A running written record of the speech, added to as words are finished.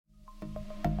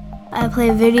I play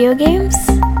video games.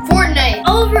 Fortnite,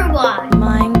 Overwatch,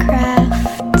 Minecraft,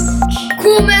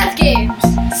 cool math games,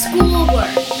 schoolwork,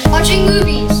 watching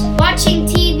movies, watching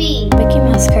TV, Mickey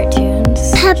Mouse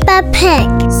cartoons, Peppa Pig,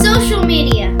 social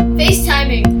media,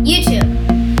 FaceTiming, YouTube.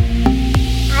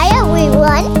 Hi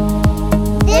everyone,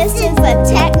 this is the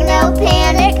Techno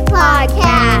Panic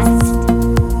Podcast.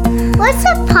 What's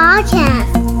a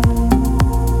podcast?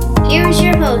 Here is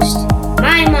your host,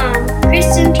 my mom,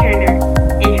 Kristen Turner,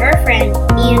 and her friend,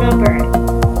 Ian O'Byrne.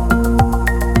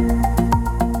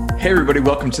 Hey everybody,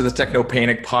 welcome to the Techno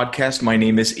Panic Podcast. My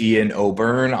name is Ian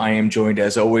O'Byrne. I am joined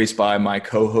as always by my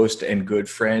co-host and good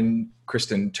friend,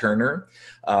 Kristen Turner.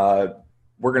 We're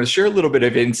going to share a little bit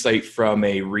of insight from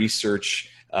a research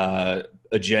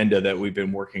agenda that we've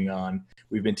been working on.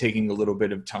 We've been taking a little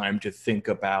bit of time to think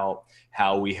about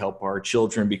how we help our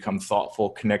children become thoughtful,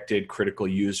 connected, critical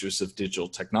users of digital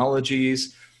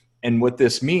technologies. And what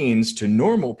this means to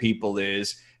normal people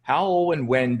is, how and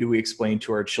when do we explain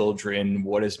to our children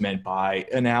what is meant by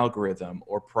an algorithm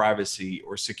or privacy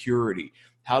or security?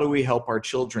 How do we help our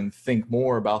children think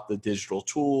more about the digital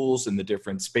tools and the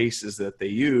different spaces that they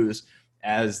use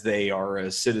as they are a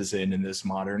citizen in this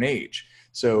modern age?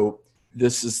 So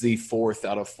this is the 4th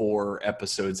out of 4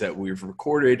 episodes that we've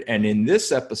recorded. And in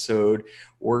this episode,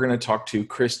 we're going to talk to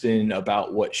Kristen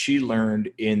about what she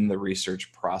learned in the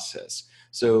research process.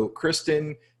 So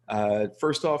Kristen,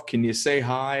 first off, can you say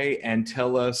hi and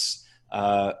tell us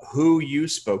who you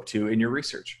spoke to in your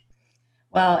research?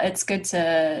 Well, it's good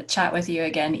to chat with you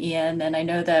again, Ian. And I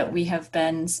know that we have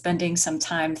been spending some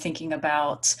time thinking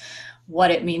about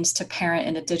what it means to parent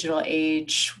in a digital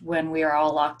age when we are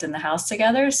all locked in the house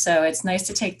together. So it's nice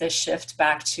to take this shift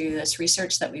back to this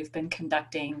research that we've been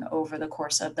conducting over the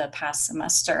course of the past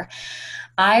semester.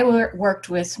 I worked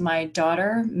with my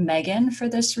daughter, Megan, for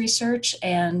this research.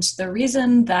 And the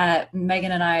reason that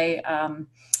Megan and I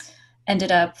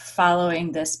ended up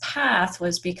following this path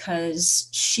was because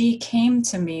she came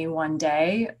to me one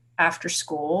day after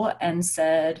school and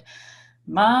said,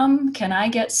 "Mom, can I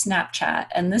get Snapchat?"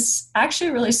 And this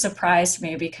actually really surprised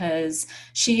me because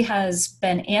she has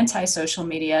been anti-social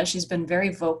media. She's been very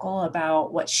vocal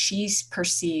about what she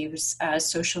perceives as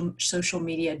social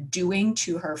media doing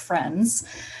to her friends.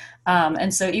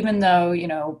 And so even though,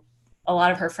 a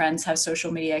lot of her friends have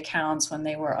social media accounts when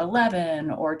they were 11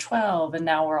 or 12, and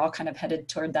now we're all kind of headed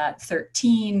toward that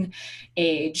 13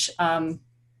 age,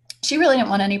 she really didn't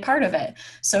want any part of it.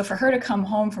 So for her to come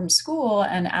home from school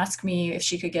and ask me if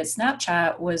she could get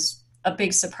Snapchat was a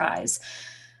big surprise.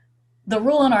 The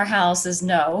rule in our house is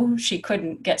no, she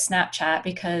couldn't get Snapchat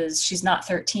because she's not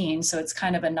 13. So it's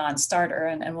kind of a non-starter,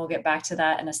 and we'll get back to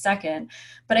that in a second.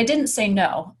 But I didn't say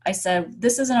no. I said,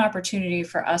 this is an opportunity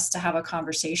for us to have a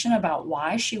conversation about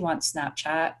why she wants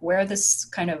Snapchat, where this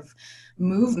kind of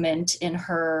movement in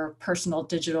her personal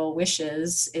digital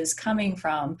wishes is coming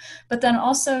from, but then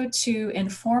also to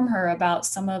inform her about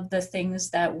some of the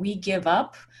things that we give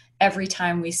up every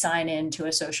time we sign into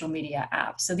a social media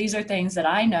app. So these are things that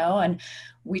I know, and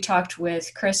we talked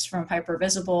with Chris from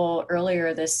Hypervisible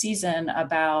earlier this season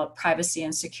about privacy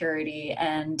and security,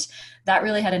 and that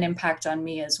really had an impact on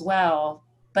me as well.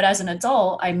 But as an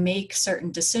adult, I make certain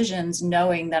decisions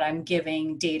knowing that I'm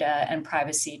giving data and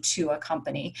privacy to a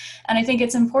company. And I think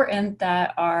it's important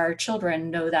that our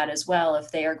children know that as well if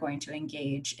they are going to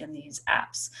engage in these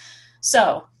apps.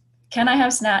 So, Can I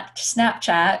Have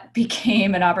Snapchat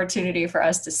became an opportunity for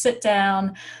us to sit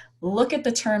down, look at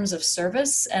the terms of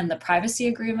service and the privacy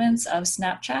agreements of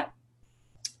Snapchat.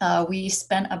 We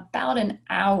spent about an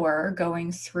hour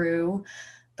going through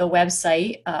the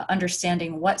website,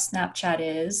 understanding what Snapchat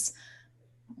is,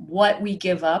 what we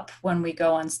give up when we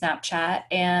go on Snapchat.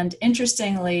 And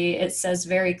interestingly, it says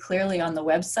very clearly on the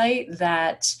website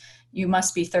that you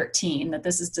must be 13, that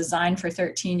this is designed for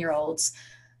 13-year-olds.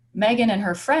 Megan and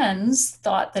her friends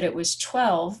thought that it was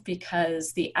 12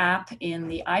 because the app in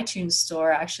the iTunes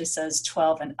store actually says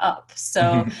 12 and up.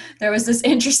 So there was this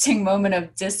interesting moment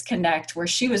of disconnect where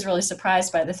she was really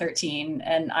surprised by the 13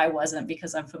 and I wasn't,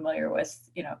 because I'm familiar with,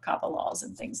 COPPA laws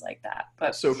and things like that.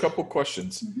 But so a couple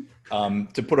questions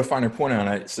to put a finer point on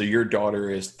it. So your daughter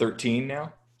is 13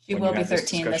 now? She will be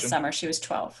 13 this summer. She was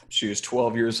 12. She was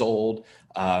 12 years old.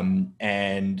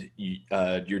 And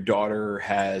your daughter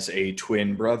has a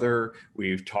twin brother.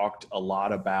 We've talked a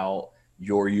lot about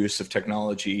your use of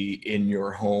technology in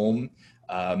your home.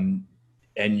 And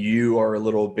you are a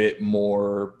little bit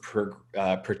more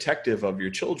protective of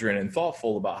your children and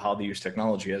thoughtful about how they use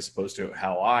technology as opposed to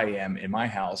how I am in my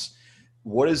house.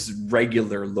 What does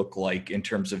regular look like in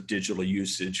terms of digital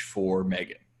usage for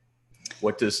Megan?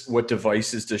 What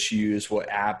devices does she use? What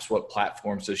apps, what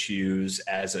platforms does she use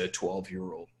as a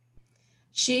 12-year-old?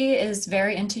 She is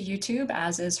very into YouTube,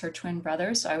 as is her twin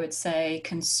brother. So I would say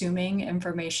consuming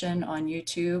information on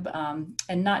YouTube,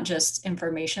 and not just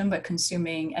information, but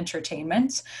consuming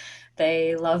entertainment.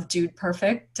 They love Dude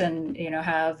Perfect and,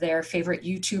 have their favorite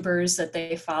YouTubers that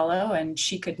they follow, and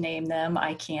she could name them.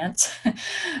 I can't.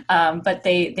 But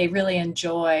they really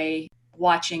enjoy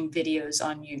watching videos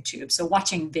on YouTube. So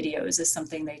watching videos is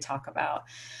something they talk about.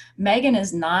 Megan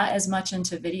is not as much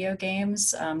into video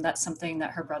games. That's something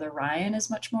that her brother Ryan is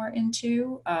much more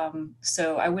into.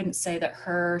 So I wouldn't say that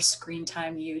her screen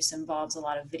time use involves a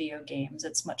lot of video games.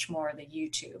 It's much more the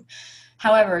YouTube.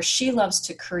 However, she loves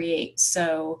to create.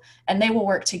 And they will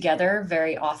work together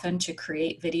very often to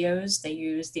create videos. They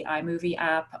use the iMovie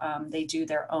app. They do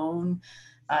their own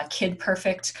Kid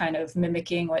Perfect, kind of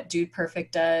mimicking what Dude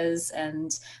Perfect does.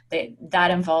 And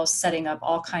that involves setting up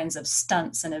all kinds of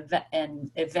stunts and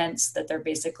events that they're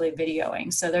basically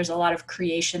videoing. So there's a lot of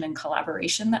creation and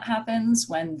collaboration that happens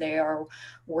when they are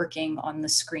working on the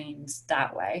screens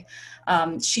that way.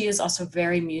 She is also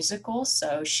very musical,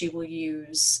 so she will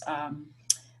use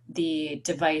the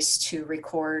device to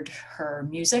record her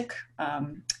music.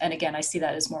 And again, I see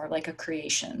that as more like a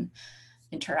creation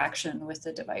interaction with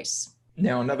the device.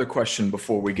 Now, another question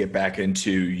before we get back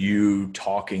into you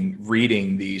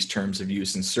reading these terms of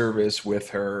use and service with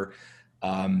her.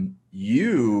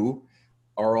 You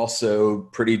are also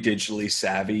pretty digitally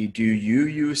savvy. Do you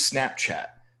use Snapchat?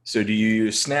 So do you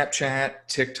use Snapchat,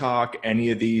 TikTok, any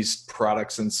of these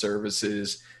products and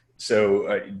services?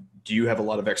 So do you have a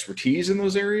lot of expertise in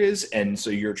those areas? And so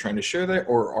you're trying to share that,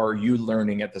 or are you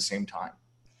learning at the same time?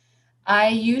 I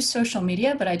use social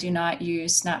media, but I do not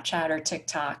use Snapchat or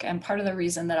TikTok. And part of the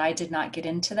reason that I did not get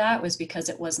into that was because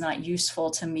it was not useful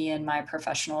to me in my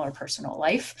professional or personal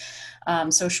life.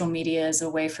 Social media is a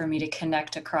way for me to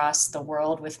connect across the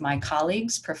world with my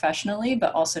colleagues professionally,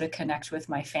 but also to connect with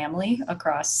my family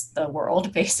across the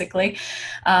world, basically.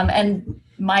 And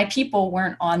my people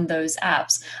weren't on those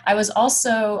apps.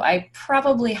 I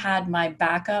probably had my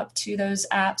backup to those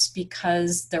apps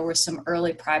because there were some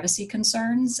early privacy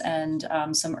concerns and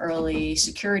some early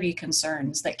security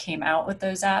concerns that came out with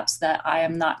those apps that I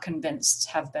am not convinced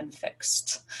have been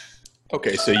fixed.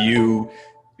 Okay, so you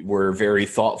were very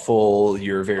thoughtful.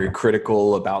 You're very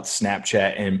critical about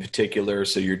Snapchat in particular.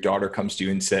 So your daughter comes to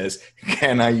you and says,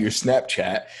 "Can I use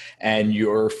Snapchat?" And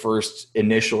your first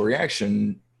initial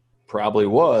reaction probably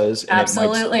was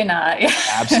absolutely not.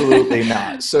 Absolutely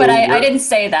not. So, but I didn't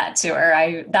say that to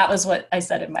her. That was what I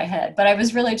said in my head. But I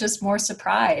was really just more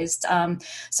surprised.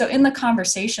 So in the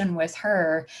conversation with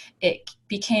her, it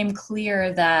became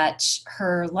clear that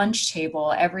her lunch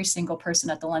table, every single person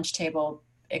at the lunch table,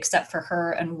 except for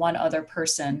her and one other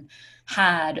person,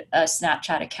 had a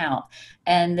Snapchat account.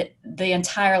 And the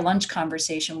entire lunch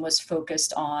conversation was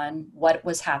focused on what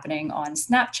was happening on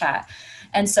Snapchat.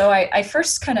 And so I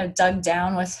first kind of dug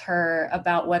down with her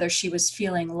about whether she was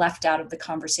feeling left out of the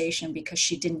conversation because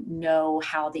she didn't know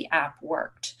how the app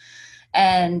worked.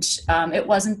 And it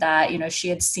wasn't that, she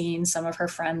had seen some of her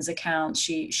friends' accounts.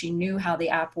 She knew how the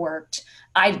app worked.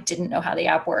 I didn't know how the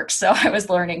app worked, so I was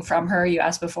learning from her. You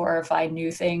asked before if I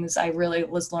knew things. I really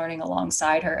was learning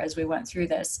alongside her as we went through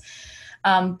this.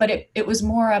 But it was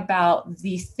more about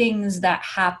the things that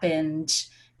happened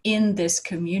in this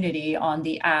community on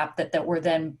the app that were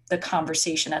then the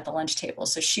conversation at the lunch table.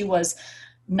 So she was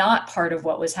not part of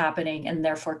what was happening and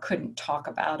therefore couldn't talk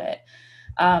about it.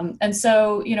 And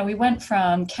so, we went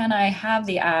from, can I have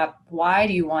the app? Why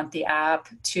do you want the app?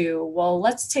 To, well,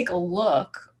 let's take a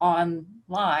look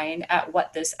online at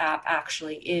what this app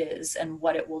actually is and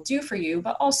what it will do for you.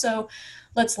 But also,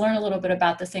 let's learn a little bit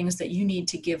about the things that you need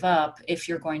to give up if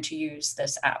you're going to use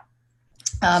this app.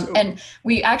 And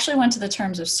we actually went to the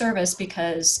terms of service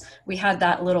because we had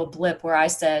that little blip where I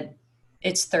said,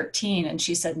 it's 13. And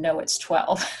she said, no, it's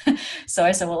 12. So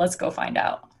I said, well, let's go find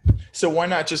out. So why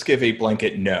not just give a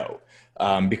blanket no?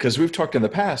 Because we've talked in the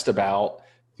past about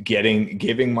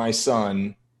giving my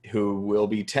son, who will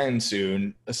be 10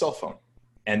 soon, a cell phone.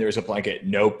 And there's a blanket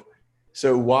nope.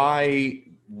 So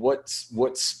what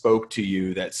spoke to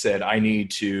you that said, I need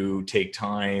to take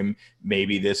time,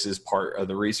 maybe this is part of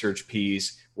the research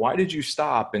piece? Why did you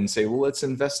stop and say, well, let's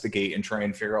investigate and try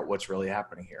and figure out what's really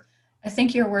happening here? I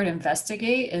think your word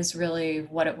investigate is really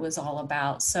what it was all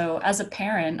about. So as a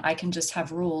parent, I can just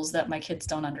have rules that my kids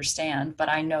don't understand, but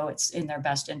I know it's in their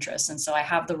best interest. And so I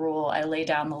have the rule, I lay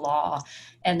down the law,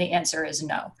 and the answer is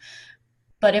no.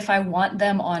 But if I want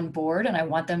them on board and I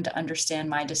want them to understand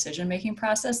my decision-making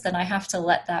process, then I have to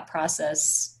let that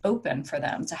process open for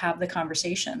them to have the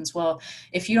conversations. Well,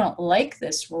 if you don't like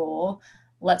this rule,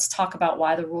 let's talk about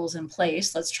why the rule's in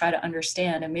place. Let's try to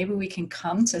understand, and maybe we can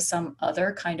come to some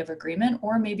other kind of agreement,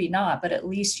 or maybe not, but at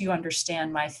least you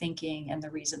understand my thinking and the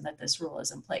reason that this rule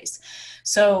is in place.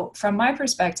 So from my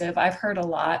perspective, I've heard a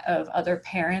lot of other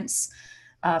parents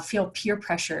feel peer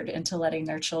pressured into letting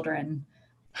their children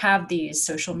have these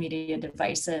social media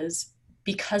devices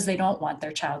because they don't want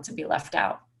their child to be left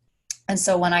out. And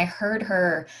so when I heard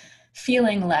her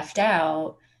feeling left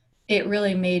out, it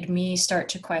really made me start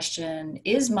to question,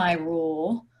 is my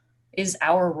rule, is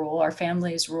our rule, our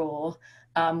family's rule,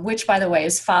 which, by the way,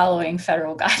 is following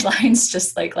federal guidelines,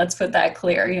 just like, let's put that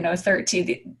clear,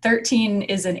 13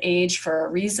 is an age for a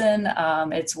reason.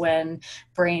 It's when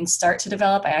brains start to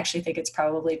develop. I actually think it's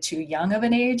probably too young of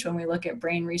an age when we look at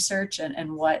brain research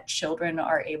and what children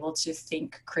are able to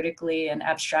think critically and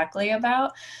abstractly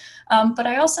about. But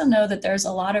I also know that there's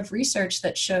a lot of research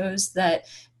that shows that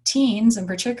teens, and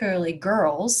particularly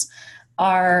girls,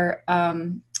 are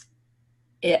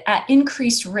at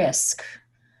increased risk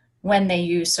when they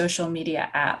use social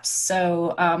media apps.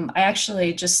 So I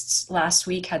actually just last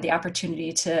week had the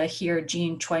opportunity to hear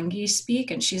Jean Twenge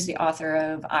speak, and she's the author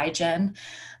of iGen.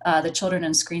 The Children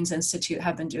and Screens Institute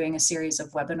have been doing a series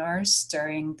of webinars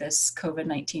during this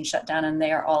COVID-19 shutdown, and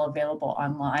they are all available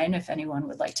online if anyone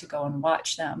would like to go and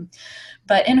watch them.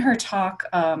 But in her talk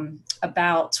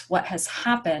about what has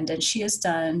happened, and she has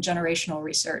done generational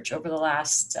research over the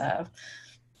last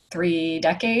 3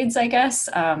 decades, I guess,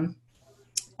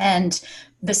 and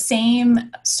the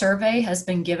same survey has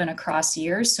been given across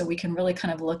years, so we can really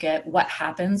kind of look at what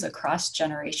happens across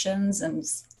generations, and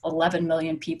 11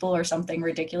 million people or something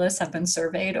ridiculous have been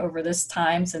surveyed over this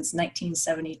time since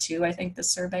 1972. I think the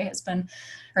survey has been,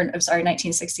 or I'm sorry,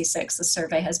 1966, the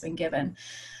survey has been given.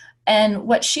 And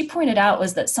what she pointed out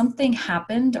was that something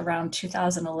happened around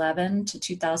 2011 to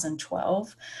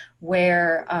 2012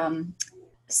 where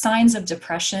signs of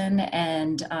depression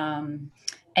and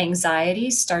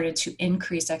anxiety started to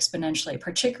increase exponentially,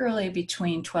 particularly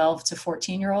between 12 to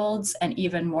 14-year-olds, and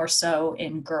even more so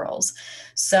in girls.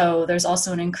 So there's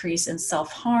also an increase in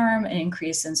self-harm, an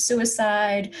increase in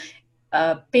suicide.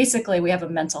 Basically, we have a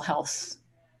mental health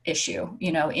issue,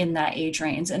 in that age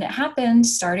range. And it happened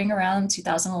starting around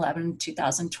 2011,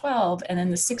 2012. And then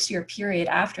the 6-year period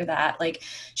after that, like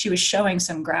she was showing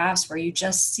some graphs where you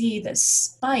just see this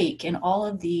spike in all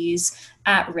of these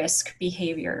at-risk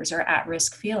behaviors or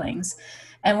at-risk feelings.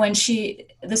 And when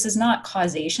this is not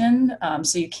causation,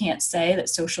 so you can't say that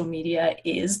social media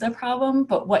is the problem,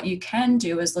 but what you can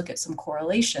do is look at some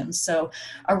correlations. So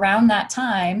around that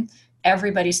time,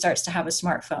 everybody starts to have a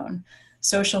smartphone.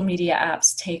 Social media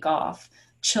apps take off.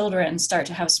 Children start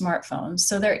to have smartphones.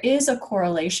 So there is a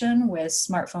correlation with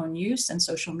smartphone use and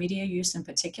social media use in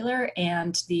particular,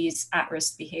 and these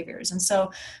at-risk behaviors. And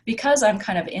so because I'm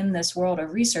kind of in this world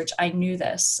of research, I knew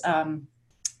this.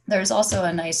 There's also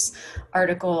a nice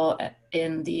article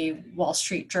in the Wall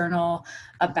Street Journal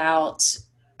about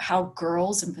how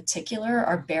girls in particular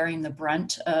are bearing the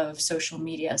brunt of social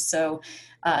media. So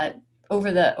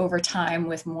over time,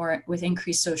 with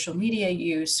increased social media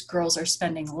use, girls are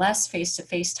spending less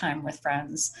face-to-face time with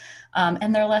friends,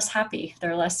 and they're less happy.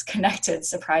 They're less connected,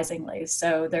 surprisingly.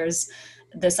 So there's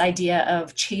this idea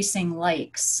of chasing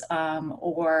likes,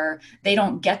 or they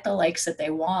don't get the likes that they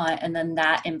want, and then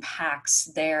that impacts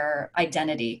their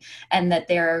identity, and that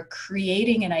they're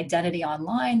creating an identity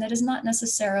online that is not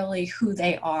necessarily who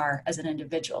they are as an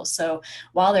individual. So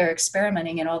while they're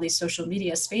experimenting in all these social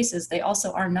media spaces, they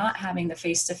also are not having the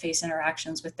face-to-face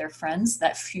interactions with their friends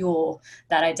that fuel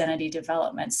that identity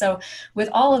development. So with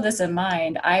all of this in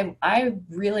mind, I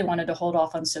really wanted to hold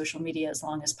off on social media as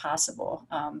long as possible,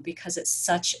 because it's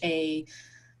such a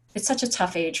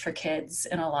tough age for kids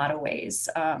in a lot of ways.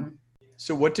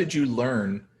 So what did you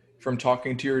learn from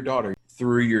talking to your daughter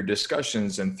through your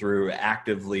discussions and through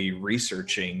actively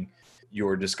researching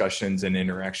your discussions and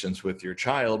interactions with your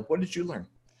child? What did you learn?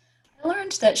 I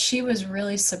learned that she was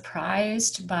really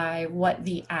surprised by what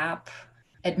the app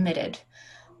admitted.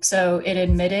 So it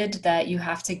admitted that you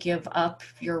have to give up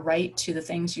your right to the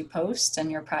things you post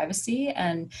and your privacy.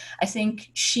 And I think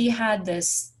she had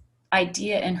this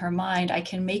idea in her mind, I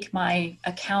can make my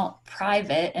account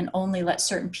private and only let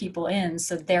certain people in,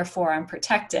 so therefore I'm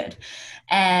protected.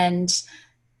 And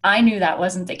I knew that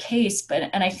wasn't the case,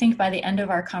 and I think by the end of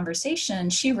our conversation,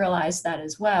 she realized that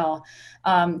as well.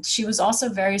 She was also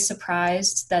very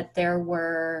surprised that there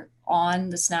were, on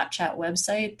the Snapchat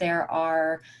website, there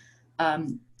are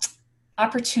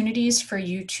opportunities for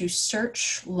you to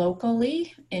search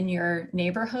locally in your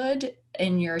neighborhood,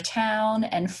 in your town,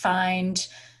 and find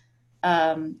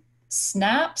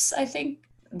snaps. I think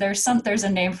there's a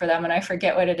name for them and I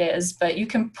forget what it is, but you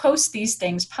can post these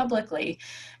things publicly.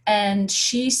 And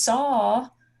she saw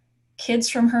kids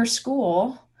from her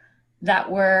school that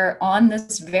were on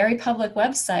this very public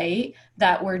website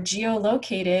that were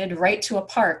geolocated right to a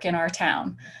park in our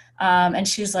town. And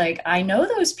she's like, I know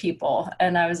those people.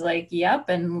 And I was like, yep.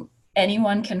 And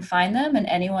anyone can find them and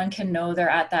anyone can know they're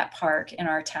at that park in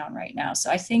our town right now. So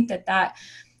I think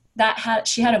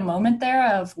she had a moment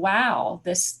there of, wow,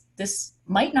 this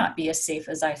might not be as safe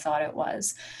as I thought it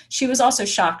was. She was also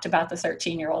shocked about the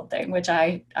 13-year-old thing, which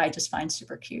I just find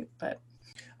super cute. But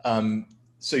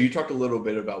so you talked a little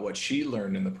bit about what she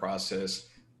learned in the process.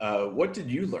 What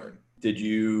did you learn? Did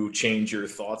you change your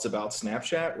thoughts about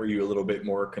Snapchat? Were you a little bit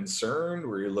more concerned?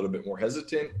 Were you a little bit more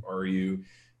hesitant? Or do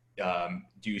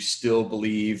you still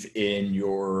believe in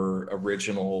your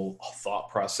original thought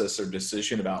process or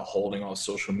decision about holding off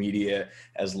social media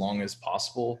as long as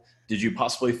possible? Did you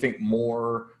possibly think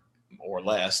more or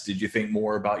less? Did you think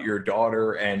more about your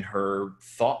daughter and her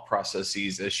thought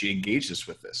processes as she engages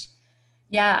with this?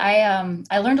 Yeah,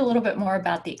 I learned a little bit more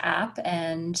about the app,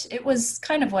 and it was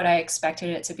kind of what I expected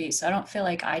it to be. So I don't feel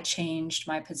like I changed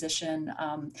my position.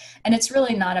 And it's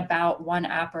really not about one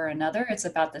app or another. It's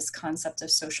about this concept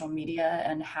of social media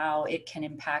and how it can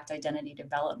impact identity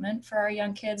development for our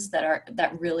young kids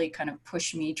that really kind of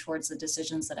push me towards the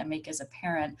decisions that I make as a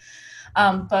parent.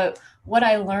 But what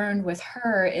I learned with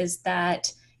her is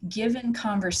that given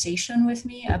conversation with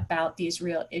me about these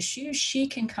real issues, she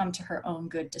can come to her own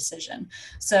good decision.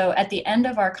 So at the end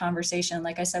of our conversation,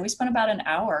 like I said, we spent about an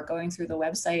hour going through the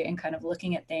website and kind of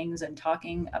looking at things and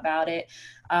talking about it.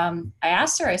 I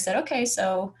asked her, I said, okay,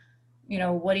 so,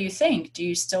 what do you think? Do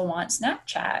you still want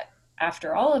Snapchat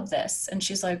after all of this? And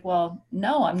she's like, well,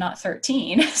 no, I'm not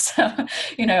 13. So,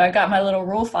 I got my little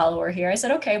rule follower here. I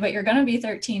said, okay, but you're going to be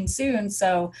 13 soon.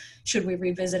 So should we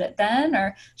revisit it then?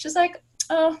 Or she's like,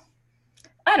 oh,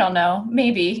 I don't know,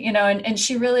 maybe, and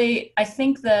she really, I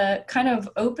think the kind of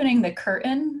opening the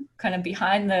curtain, kind of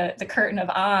behind the curtain of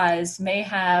Oz may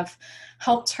have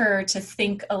helped her to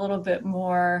think a little bit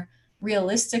more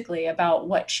realistically about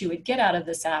what she would get out of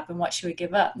this app and what she would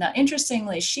give up. Now,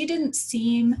 interestingly, she didn't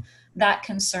seem that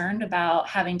concerned about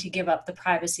having to give up the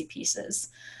privacy pieces.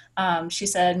 She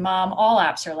said, Mom, all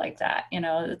apps are like that.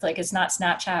 It's like, it's not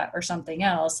Snapchat or something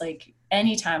else. Like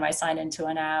anytime I sign into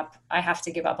an app, I have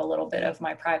to give up a little bit of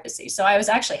my privacy. So I was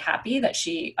actually happy that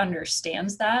she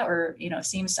understands that or,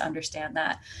 seems to understand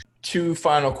that. 2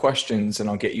 final questions, and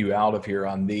I'll get you out of here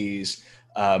on these.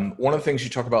 One of the things you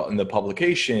talk about in the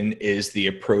publication is the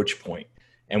approach point.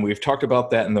 And we've talked about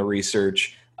that in the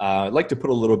research. I'd like to put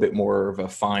a little bit more of a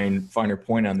finer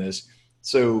point on this.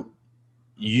 So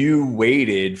you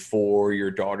waited for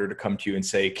your daughter to come to you and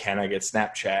say, can I get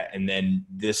Snapchat? And then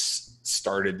this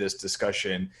started this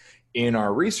discussion. In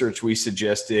our research, we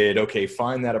suggested, okay,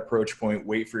 find that approach point,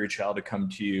 wait for your child to come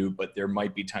to you, but there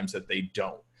might be times that they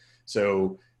don't.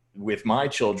 So with my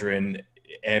children,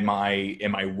 am I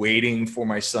waiting for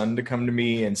my son to come to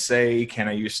me and say, can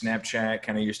I use Snapchat?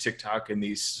 Can I use TikTok in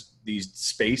these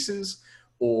spaces?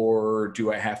 Or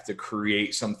do I have to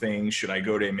create something? Should I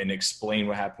go to him and explain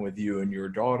what happened with you and your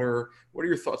daughter? What are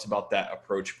your thoughts about that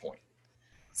approach point?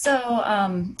 So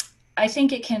I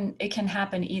think it can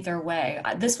happen either way.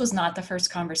 This was not the first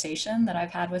conversation that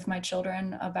I've had with my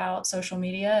children about social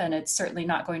media, and it's certainly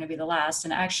not going to be the last.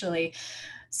 And actually,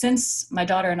 since my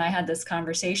daughter and I had this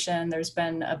conversation, there's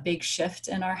been a big shift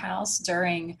in our house.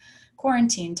 During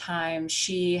quarantine time,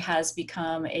 she has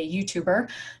become a YouTuber.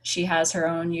 She has her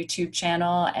own YouTube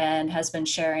channel and has been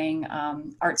sharing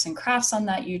arts and crafts on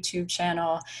that YouTube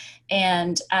channel.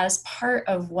 And as part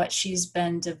of what she's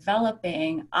been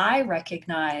developing, I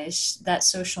recognized that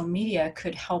social media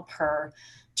could help her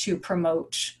to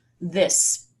promote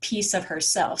this piece of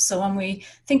herself. So when we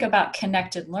think about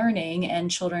connected learning and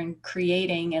children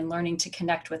creating and learning to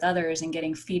connect with others and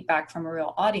getting feedback from a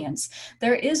real audience,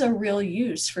 there is a real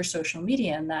use for social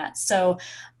media in that. So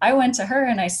I went to her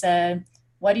and I said,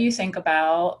 what do you think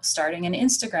about starting an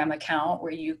Instagram account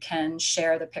where you can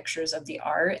share the pictures of the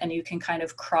art and you can kind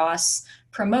of cross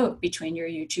promote between your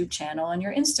YouTube channel and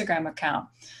your Instagram account?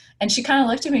 And she kind of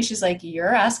looked at me, she's like,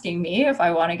 you're asking me if I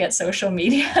want to get social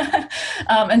media?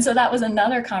 And so that was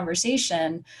another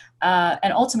conversation.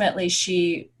 And ultimately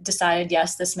she decided,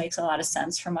 yes, this makes a lot of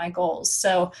sense for my goals.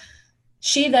 So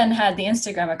she then had the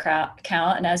Instagram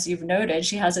account. And as you've noted,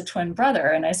 she has a twin brother.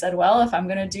 And I said, well, if I'm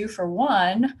going to do for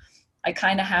one, I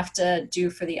kind of have to do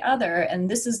for the other. And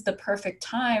this is the perfect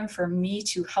time for me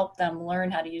to help them learn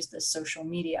how to use this social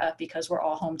media because we're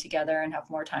all home together and have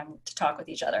more time to talk with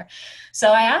each other.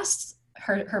 So I asked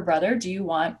her brother, do you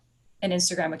want an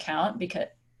Instagram account?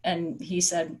 And he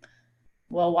said,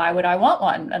 well, why would I want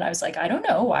one? And I was like, I don't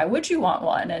know. Why would you want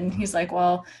one? And he's like,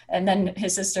 well, and then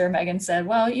his sister Megan said,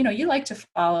 well, you like to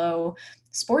follow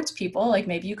sports people, like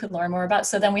maybe you could learn more about.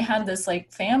 So then we had this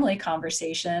like family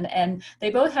conversation, and they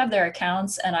both have their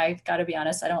accounts. And I've got to be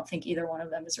honest, I don't think either one of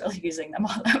them is really using them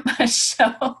all that much.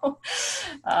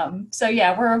 So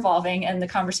yeah, we're evolving and the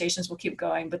conversations will keep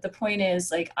going. But the point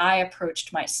is, like, I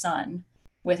approached my son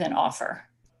with an offer,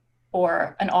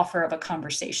 or an offer of a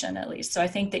conversation at least. So I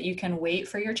think that you can wait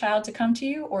for your child to come to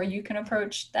you, or you can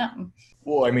approach them.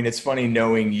 Well, I mean, it's funny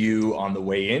knowing you on the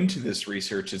way into this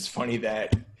research. It's funny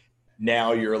that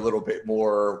now you're a little bit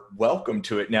more welcome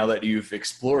to it now that you've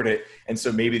explored it. And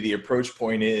so maybe the approach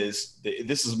point is,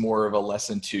 this is more of a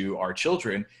lesson to our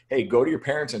children. Hey, go to your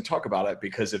parents and talk about it,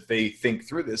 because if they think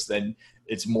through this, then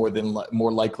it's more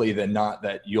likely than not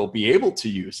that you'll be able to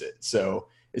use it. So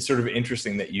it's sort of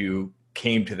interesting that you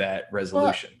came to that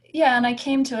resolution. Well, yeah, and I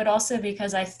came to it also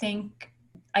because I think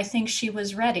she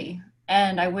was ready.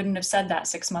 And I wouldn't have said that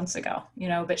 6 months ago,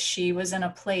 but she was in a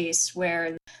place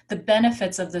where the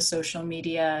benefits of the social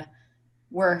media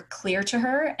were clear to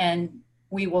her, and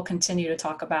we will continue to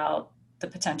talk about the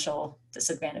potential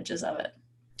disadvantages of it.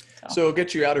 So I'll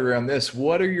get you out around this.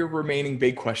 What are your remaining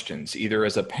big questions, either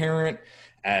as a parent,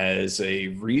 as a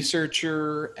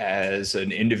researcher, as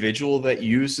an individual that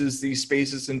uses these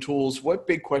spaces and tools? What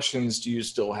big questions do you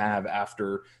still have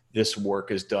after this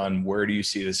work is done? Where do you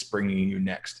see this bringing you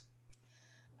next?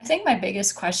 I think my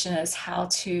biggest question is how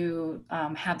to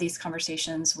have these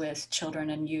conversations with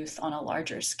children and youth on a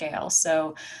larger scale.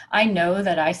 So I know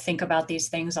that I think about these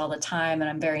things all the time, and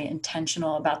I'm very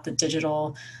intentional about the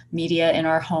digital media in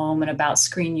our home and about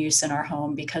screen use in our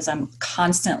home, because I'm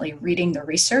constantly reading the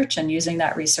research and using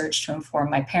that research to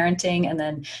inform my parenting, and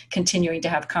then continuing to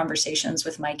have conversations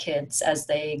with my kids as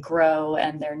they grow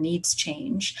and their needs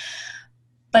change.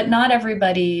 But not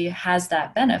everybody has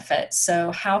that benefit.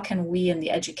 So how can we in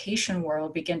the education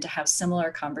world begin to have similar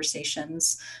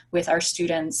conversations with our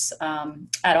students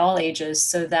at all ages,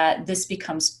 so that this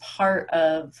becomes part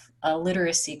of a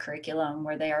literacy curriculum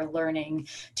where they are learning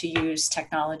to use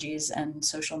technologies and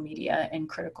social media in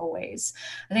critical ways?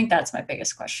 I think that's my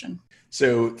biggest question.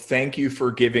 So thank you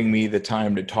for giving me the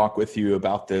time to talk with you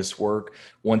about this work.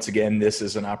 Once again, this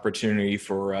is an opportunity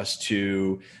for us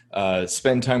to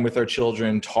spend time with our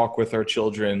children, talk with our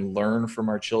children, learn from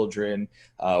our children,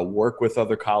 work with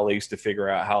other colleagues to figure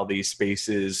out how these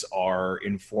spaces are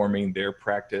informing their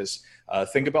practice.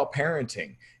 Think about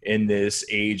parenting in this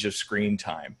age of screen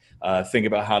time. Think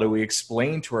about, how do we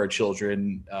explain to our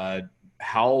children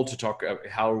how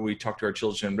we talk to our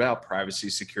children about privacy,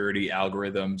 security,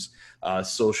 algorithms,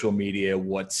 social media,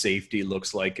 what safety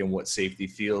looks like and what safety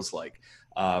feels like.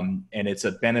 And it's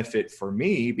a benefit for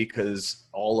me because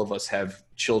all of us have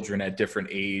children at different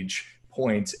age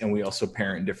points, and we also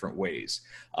parent in different ways.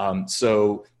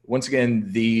 So once again,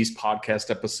 these podcast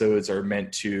episodes are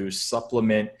meant to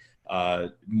supplement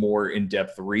more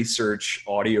in-depth research,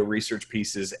 audio research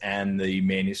pieces, and the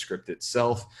manuscript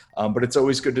itself. But it's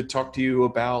always good to talk to you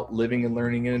about living and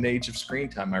learning in an age of screen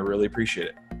time. I really appreciate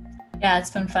it. Yeah,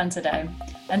 it's been fun today.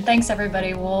 And thanks,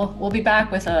 everybody. We'll be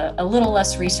back with a little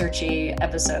less researchy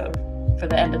episode for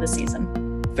the end of the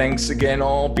season. Thanks again,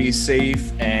 all. Be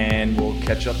safe, and we'll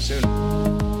catch up soon.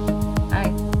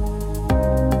 Bye.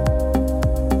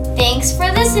 Thanks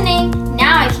for listening.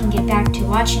 Now I can get back to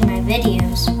watching my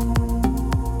videos.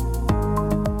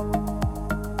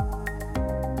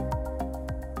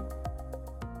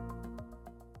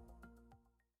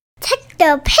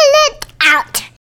 Techno Planet